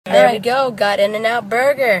There we go. Got In-N-Out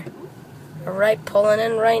Burger. All right, pulling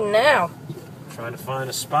in right now. Trying to find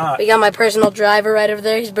a spot. We got my personal driver right over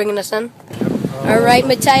there. He's bringing us in. All right,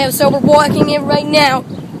 Mateo. So we're walking in right now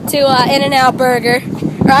to In-N-Out Burger.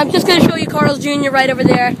 I'm just gonna show you Carl's Jr. right over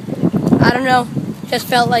there. I don't know. Just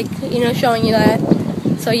felt like showing you that.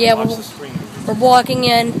 So yeah, we're walking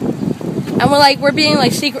in, and we're being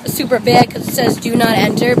super bad because it says do not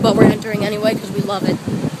enter, but we're entering anyway because we love it.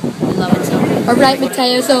 We love it so. All right,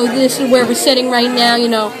 Mateo. So this is where we're sitting right now.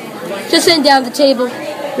 Just sitting down at the table.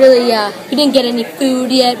 Really, we didn't get any food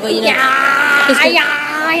yet, but I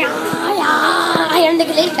am the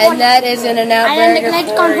great and that is In-N-Out Burger. I am the great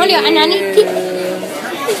controller, and I need to.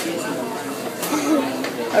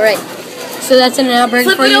 All right, so that's In-N-Out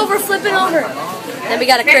Burger for you. Flip it over. Then we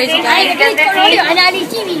got a crazy I guy. am the great controller, and I need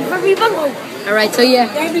TV for me bungalow. All right, so yeah.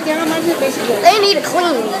 They need to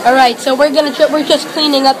clean. All right, so we're just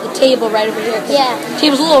cleaning up the table right over here. Yeah.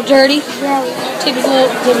 Table's a little dirty. Yeah. Table's a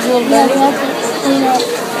little dirty. Clean up.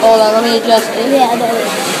 Hold on, let me adjust it. Yeah, there.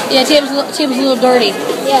 Yeah, table's a little dirty.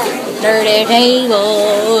 Yeah. Dirty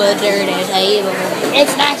table, dirty table.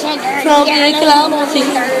 It's not so dirty.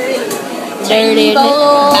 Dirty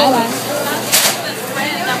table.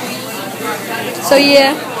 So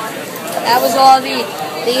yeah, that was all the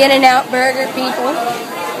In-N-Out Burger people.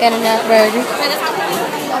 In-N-Out Burger.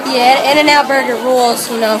 Yeah, In-N-Out Burger rules,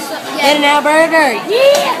 In-N-Out Burger.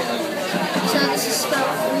 Yeah. So this is spelled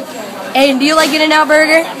weekend. Hey, do you like In-N-Out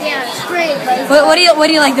Burger? Yeah, it's great. What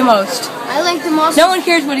do you like the most? I like the most. No one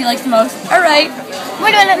cares what he likes the most. All right.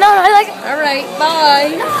 Wait a minute. No, I like it. All right.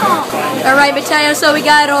 Bye. No. All right, Mateo. So we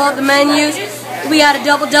got all the menus. We got a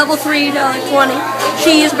double $3.20,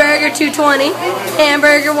 cheeseburger $2.20,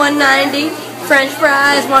 hamburger $1.90, French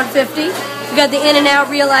fries $1.50. We got the In-N-Out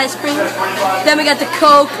real ice cream. Then we got the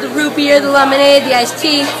Coke, the root beer, the lemonade, the iced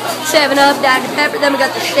tea, 7-Up, Dr. Pepper. Then we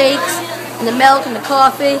got the shakes and the milk and the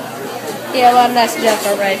coffee. Yeah, a lot of nice stuff.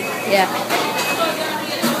 All right. Yeah.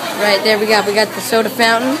 Right there we got the soda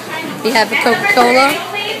fountain. We have the Coca-Cola,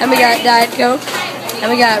 and we got Diet Coke, and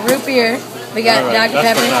we got root beer. We got Dr.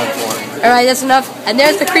 Pepper. All right, that's enough. And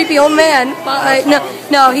there's the creepy old man. Bye.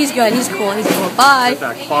 No, he's good. He's cool. Bye.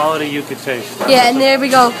 That quality you can taste. Yeah, and there we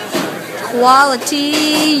go. Quality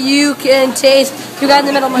you can taste. You got in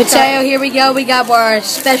the middle of my Mateo, here we go. We got our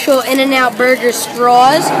special In-N-Out Burger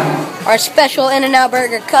straws, our special In-N-Out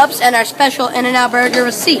Burger cups, and our special In-N-Out Burger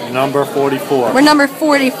receipt. Number 44. We're number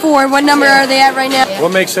 44. What number are they at right now?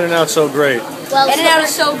 What makes In-N-Out so great? Well, In-N-Out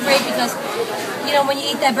is so great because when you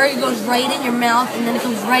eat that burger, it goes right in your mouth, and then it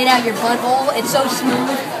comes right out your butthole. It's so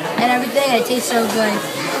smooth and everything, and it tastes so good.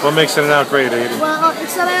 What makes In-N-Out great, Aiden? Well,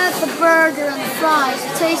 it's about the burger and the fries.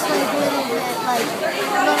 It tastes like a little bit like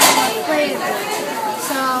flavor.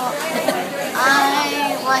 So,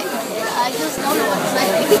 I like it. I just don't know what to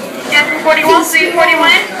say. Yeah, 41, please,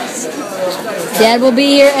 41. Dad will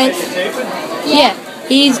be here, and yeah,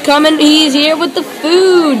 he's coming. He's here with the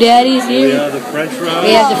food. Daddy's here. We have the French fries.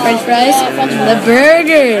 We have the French fries, the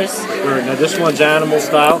burgers. Now this one's animal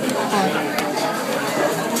style.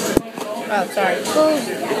 Oh, sorry.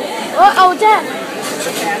 Oh, Dad.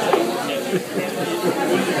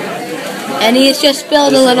 And he's just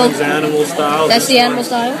spilled a little. This one's animal style. That's the animal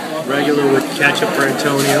style. Regular with ketchup for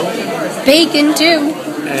Antonio. Bacon too.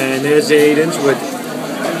 And there's Aiden's with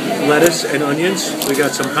lettuce and onions. We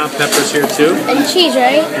got some hot peppers here too. And cheese,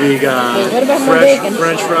 right? We got What about more bacon?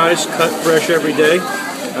 French fries, cut fresh every day.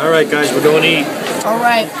 All right, guys, we're going to eat. All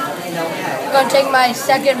right. I'm going to take my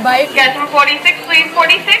second bite. Yes, from 46, please,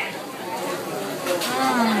 46.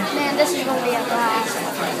 Man, this is going to be a blast.